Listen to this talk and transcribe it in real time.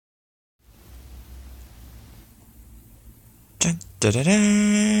Dun, da, da,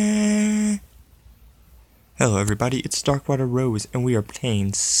 da. Hello everybody, it's Darkwater Rose, and we are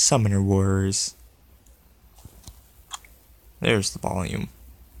playing Summoner Wars. There's the volume.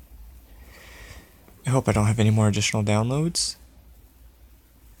 I hope I don't have any more additional downloads.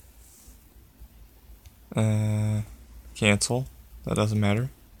 Cancel. That doesn't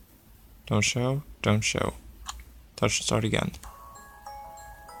matter. Don't show. Don't show. Touch and start again.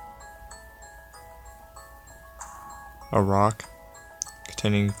 A rock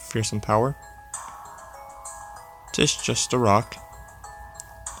containing fearsome power. It's just a rock.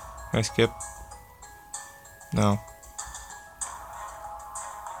 Can I skip? No.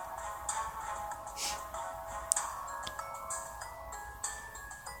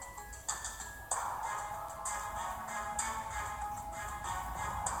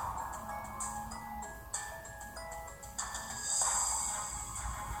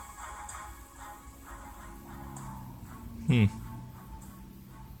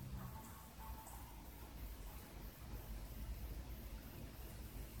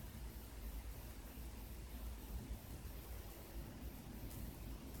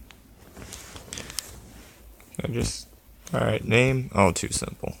 Alright, name. Oh, too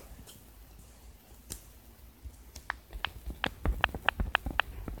simple.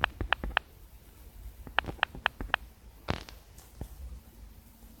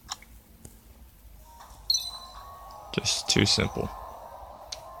 Just too simple.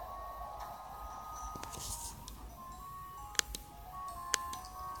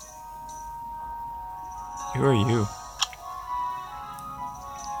 Who are you?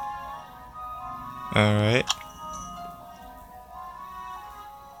 Alright.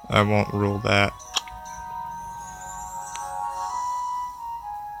 I won't rule that.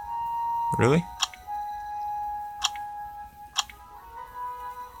 Really?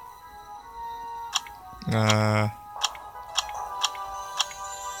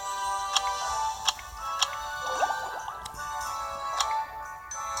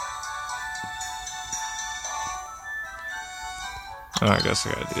 Oh, I guess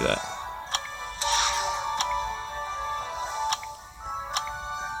I gotta do that.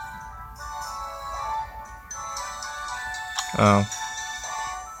 Oh.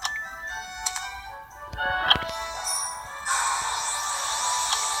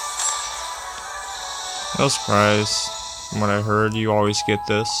 No surprise. From what I heard, you always get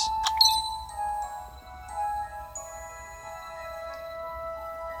this.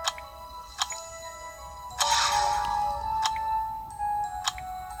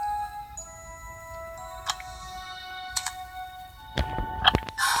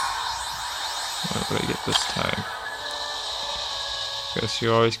 What did I get this time? Guess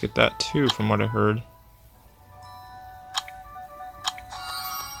you always get that too, from what I heard.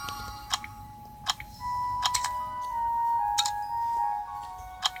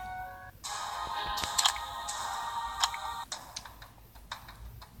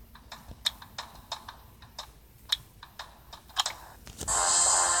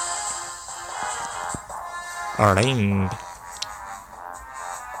 Ring.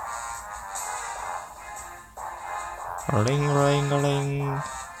 Ring, ring, ring.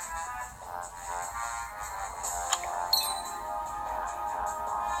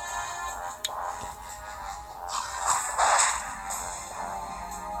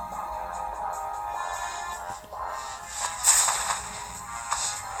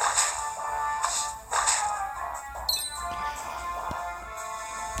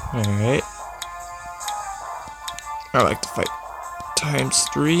 Alright. I like to fight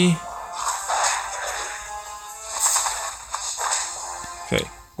 ×3. Okay,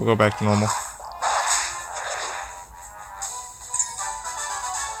 we'll go back to normal.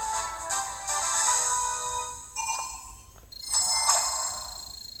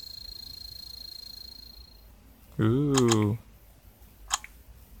 Ooh.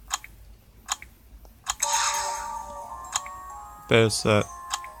 There's that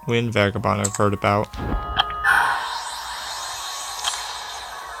wind vagabond I've heard about.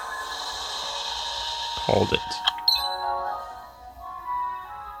 Called it.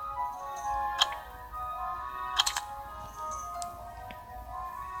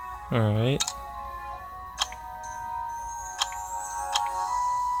 Alright.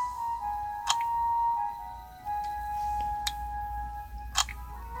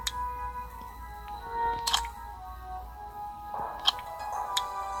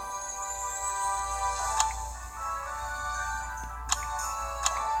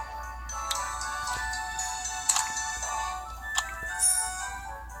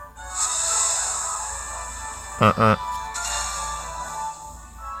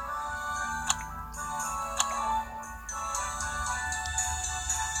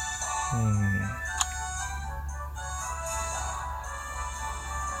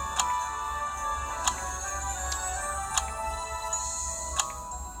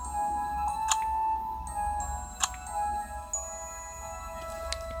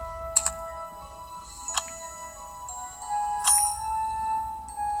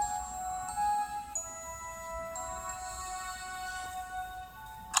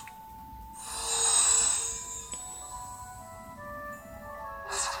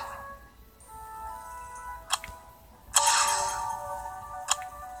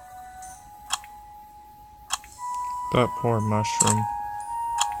 That poor mushroom.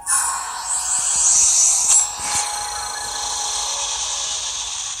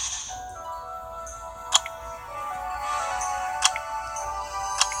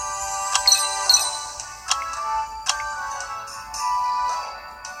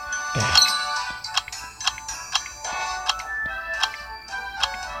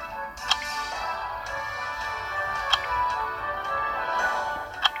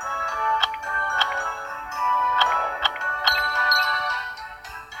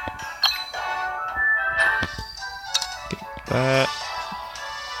 That.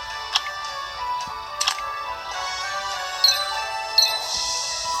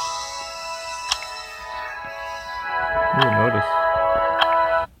 Ooh, notice.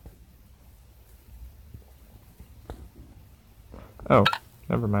 Oh,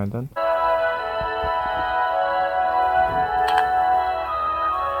 never mind then.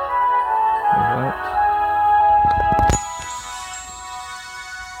 That.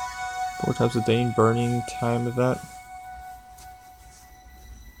 4 times a day burning time of that.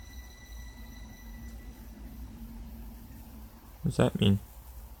 What does that mean?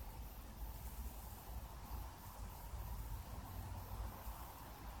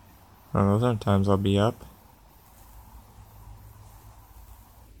 Oh, those aren't times I'll be up.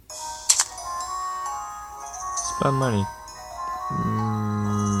 Spend money.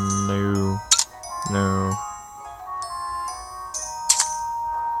 No. No.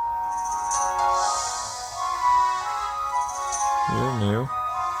 You're new.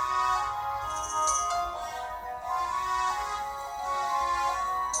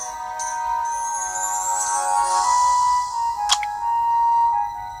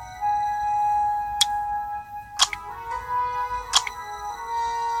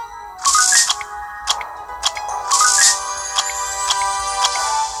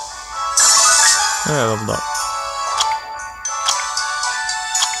 Yeah, I leveled up.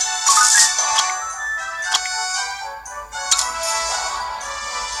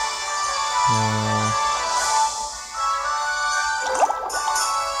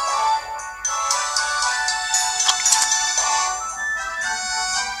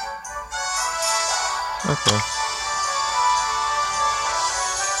 Okay.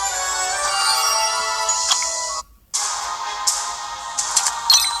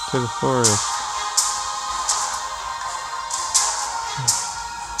 To the forest.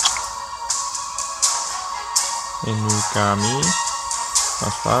 Inugami.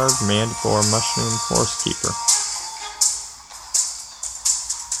 +5 command for Mushroom Forest Keeper.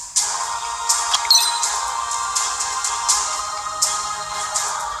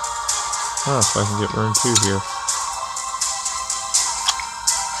 Oh, so I can get Rune 2 here.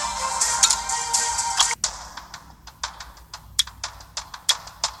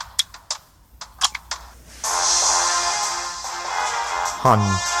 Hun.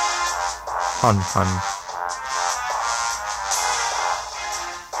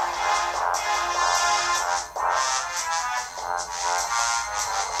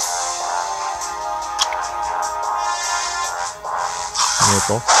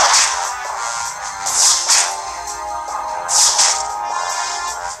 Maple.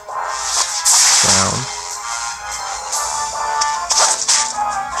 Down.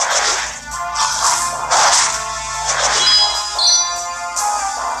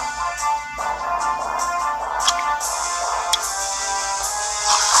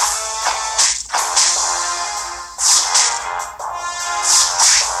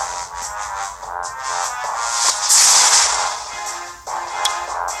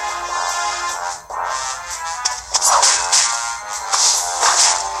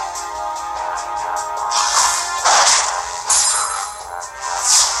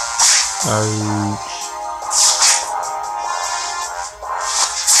 Ouch.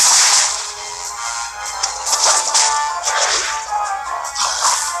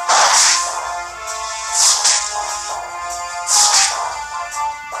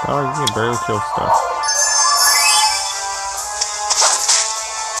 Oh, you can barely kill stuff.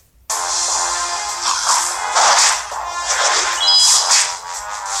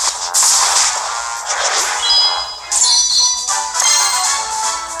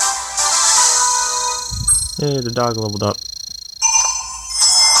 Yay, the dog leveled up.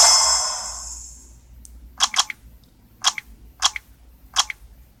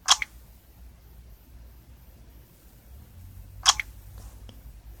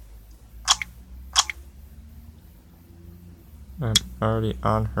 I'm already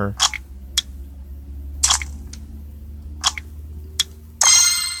on her.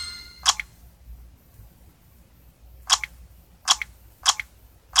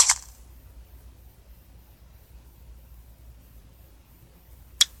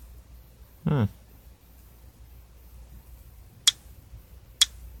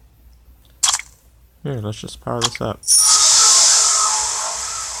 Here, let's just power this up.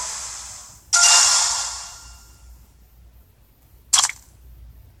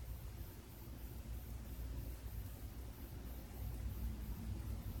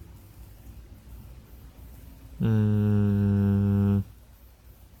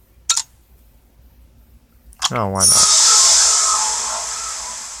 Oh, why not?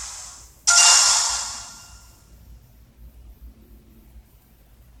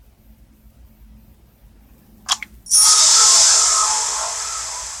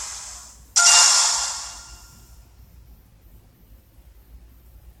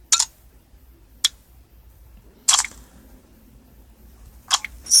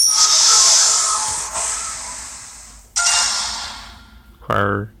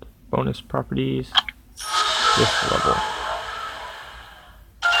 Acquire bonus properties. This level.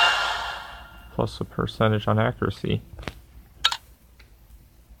 Plus a percentage on accuracy.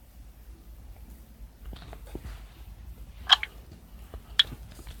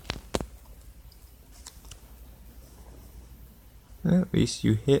 At least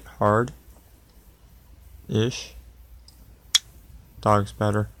you hit hard-ish. Dog's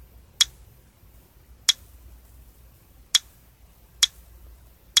better.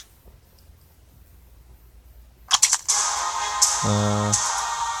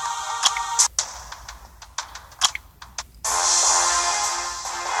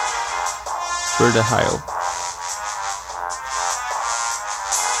 Versatile.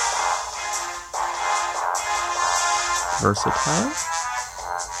 Versatile?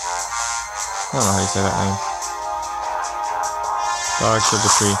 I don't know how you say that name. Dog to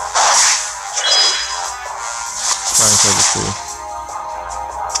the tree. Flying to the tree.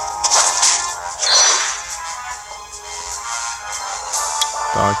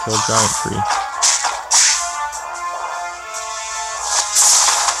 Dog killed giant tree.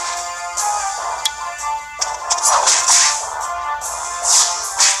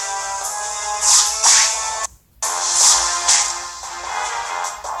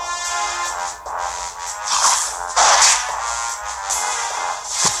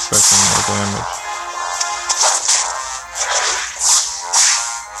 Expecting more damage.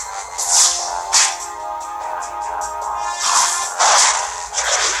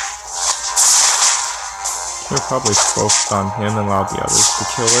 Should have probably focused on him and allowed the others to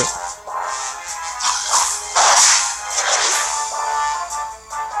kill it.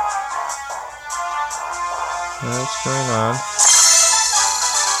 What's going on?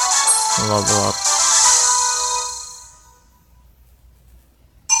 Level up.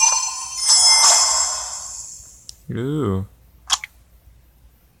 Ooh.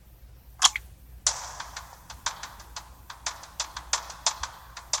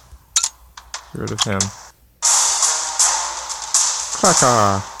 Get rid of him.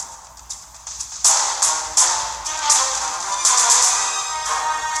 Cracker!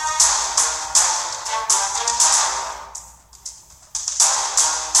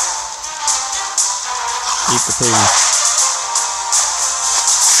 Eat the pig.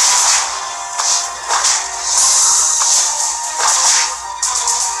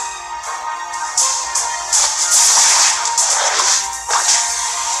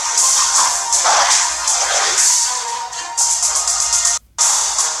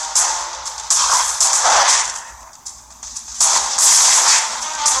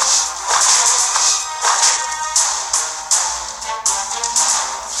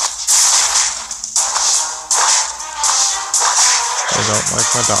 I don't like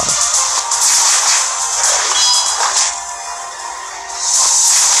my dog.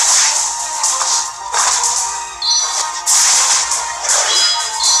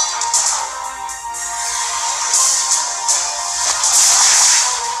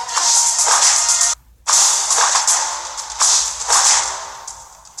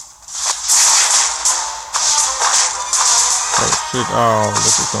 Oh shit, oh,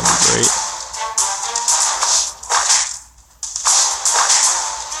 this is gonna be great.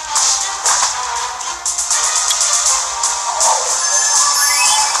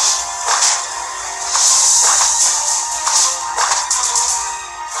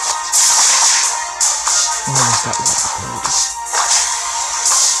 Almost got water.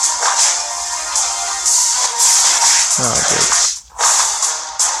 Oh, good.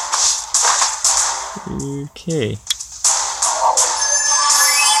 Okay.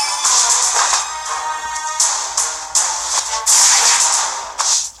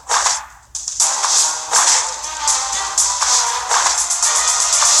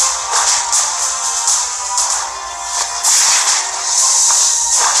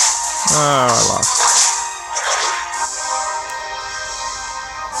 Oh, I lost.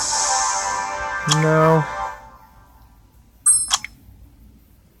 No.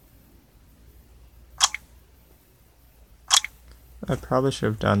 I probably should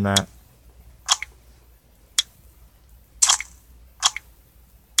have done that.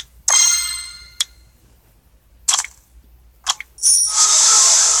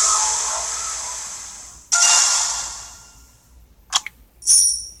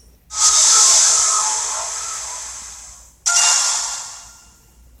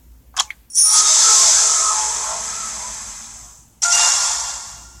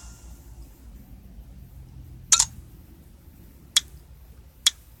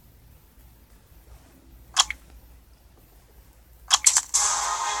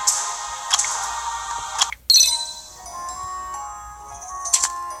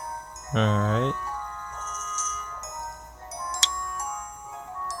 Alright.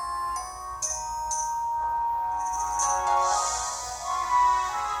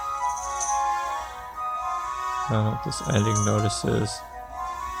 I don't know what this ending notice is.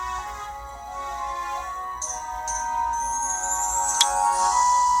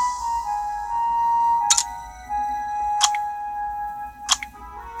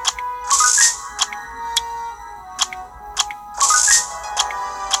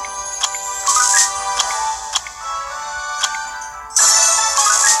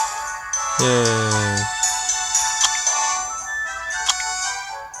 Yay.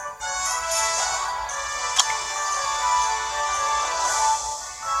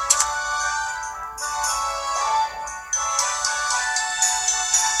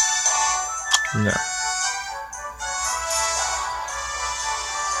 No.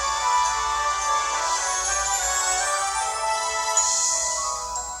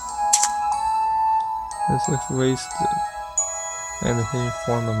 This looks wasted. And the hidden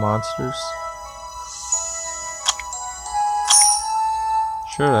form of monsters.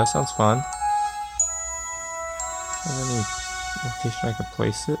 Sure, that sounds fun. Is there any location I can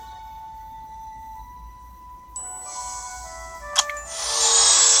place it?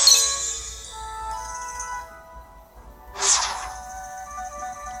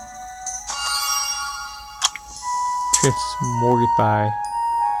 Transmorgify.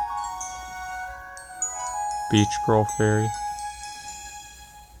 Beach Girl Fairy.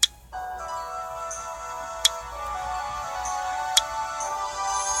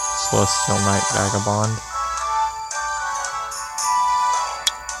 Celestial Night Vagabond.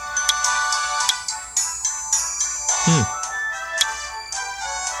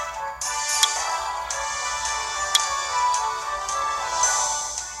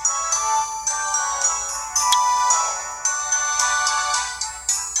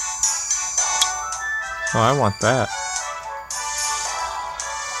 Oh, I want that.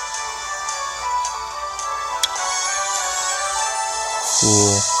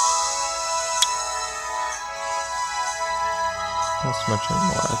 Cool. Not so much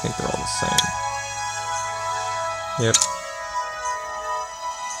anymore. I think they're all the same. Yep.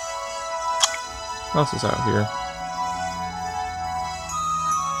 What else is out here?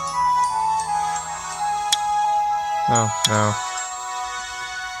 Oh, no.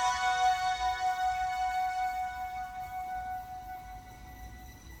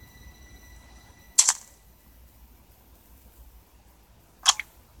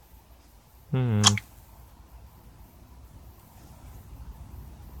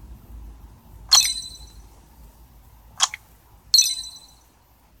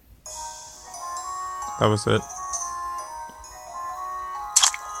 That was it.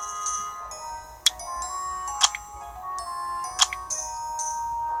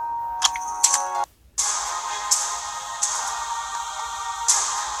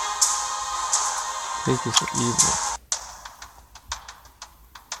 Piggies are evil.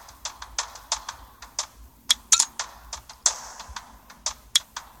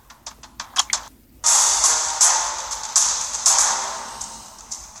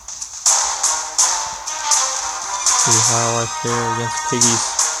 See how I fare against piggies.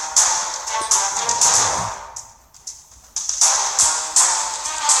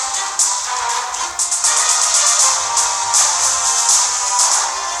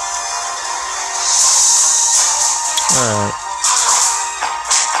 Alright.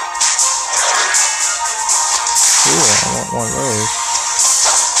 Cool, I want one of those.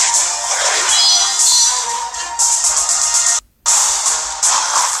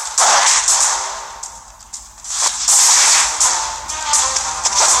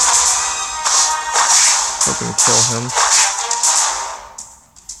 Hoping to kill him.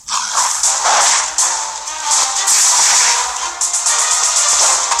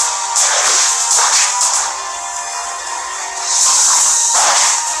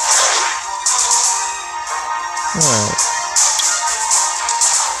 Alright.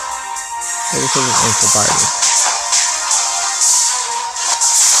 This is an ankle biter.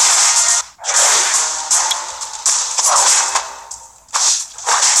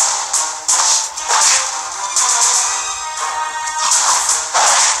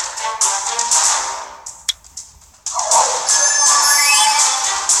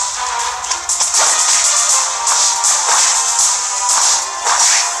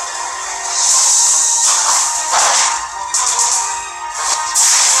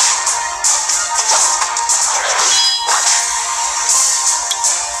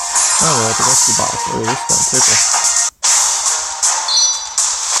 Oh, well, the rest of the box. Oh, this one tickle.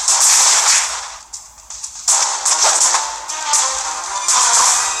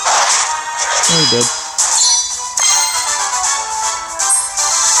 Oh, he did.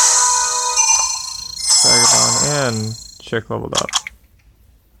 Vagabond and chick leveled up.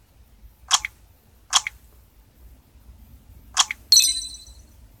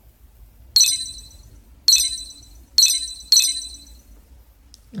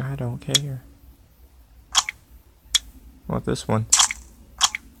 I don't care. I want this one.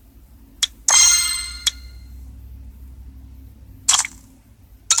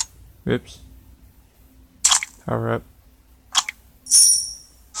 Whoops. Power up.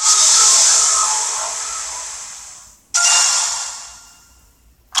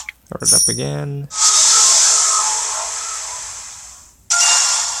 Power it up again.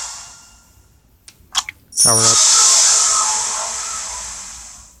 Power up.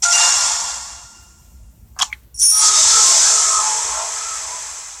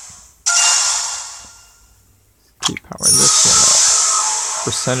 Keep powering this one up.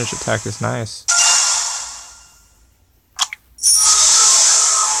 Percentage attack is nice.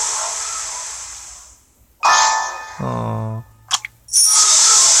 Aww.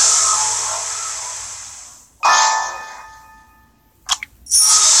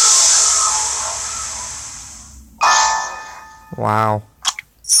 Wow.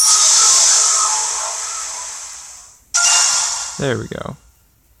 There we go.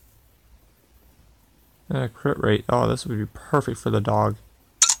 Crit rate. Oh, this would be perfect for the dog.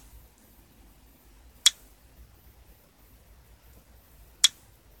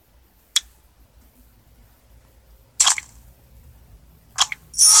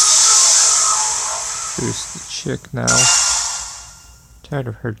 Boost the chick now. Tired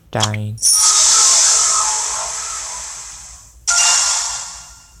of her dying.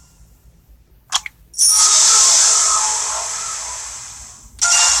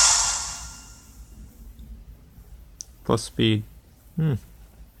 Plus speed.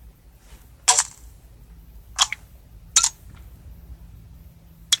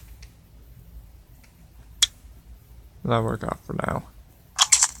 That'll work out for now.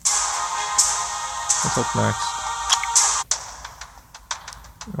 What's up next?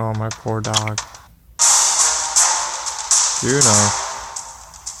 Oh, my poor dog. Juno.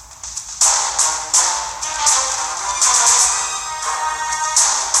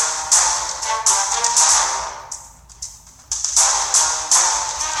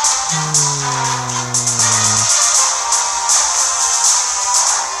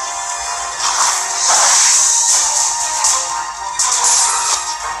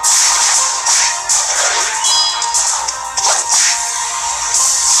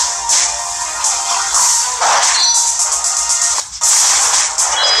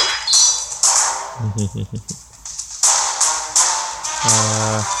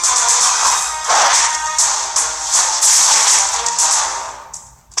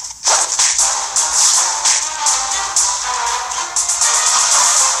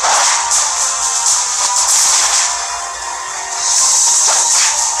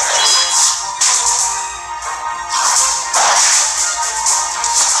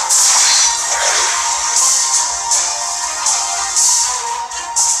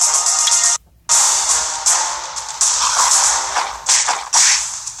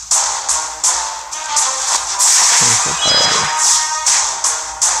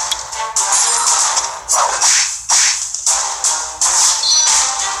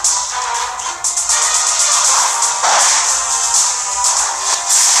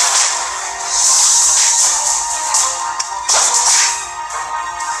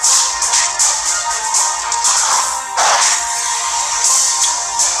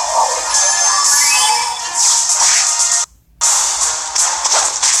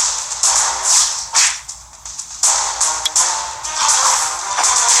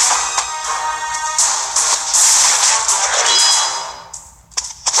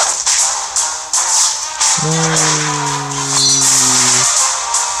 No.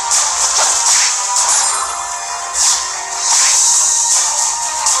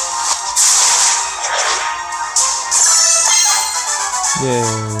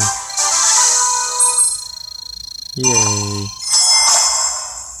 Yay. Yay.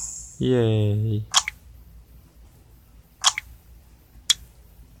 Yay.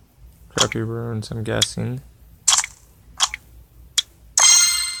 Crappy runes, I'm guessing.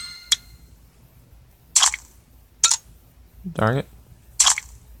 Darn it.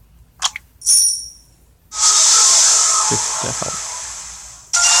 6 to help.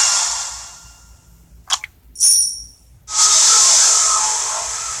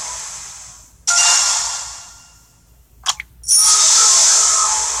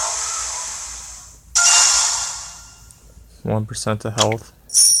 One percent to health.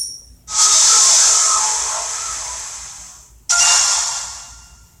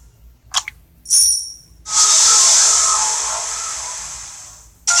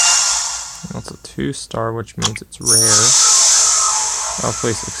 That's a 2-star, which means it's rare. I'll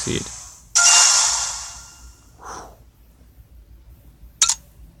please succeed.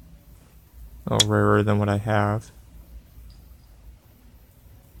 Oh, rarer than what I have.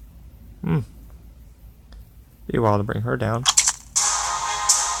 Be a while to bring her down.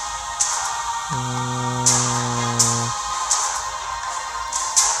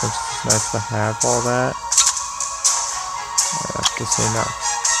 It's nice to have all that. I have to say no.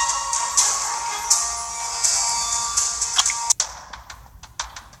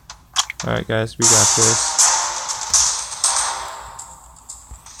 Alright guys, we got this.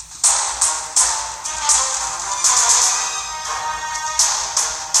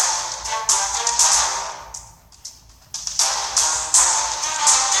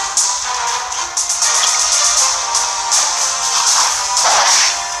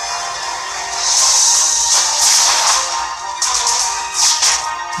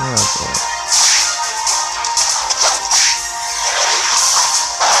 Oh boy.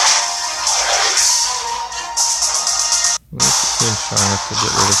 Seems strong enough to get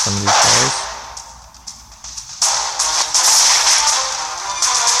rid of some of these guys.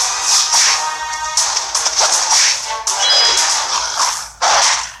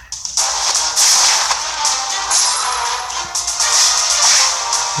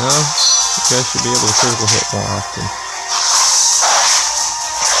 Well, you guys should be able to critical hit more often.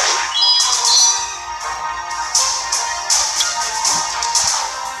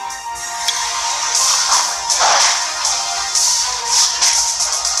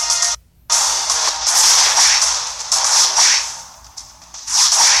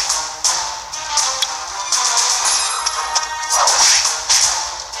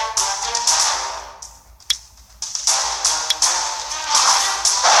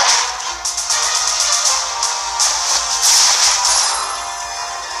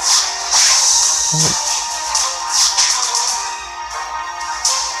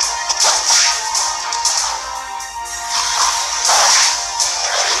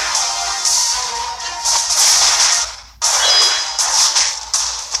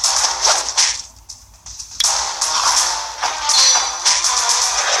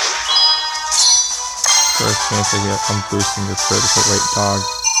 First chance I get, I'm boosting the critical rate dog.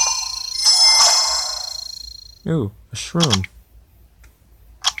 Ooh, a shroom.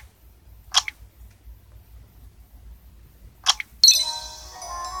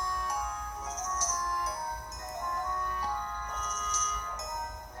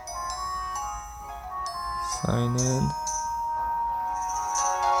 Sign in.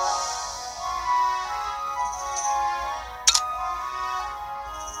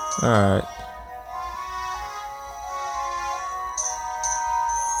 Alright.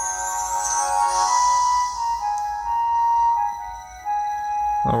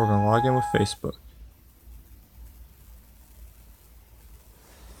 Now we're going to log in with Facebook.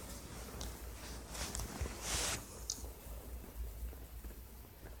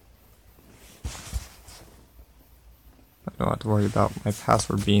 I don't have to worry about my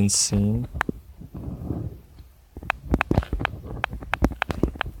password being seen.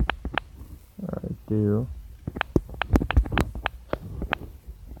 I do.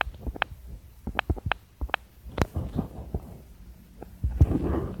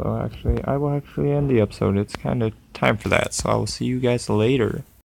 So actually, I will actually end the episode. It's kind of time for that, so I will see you guys later.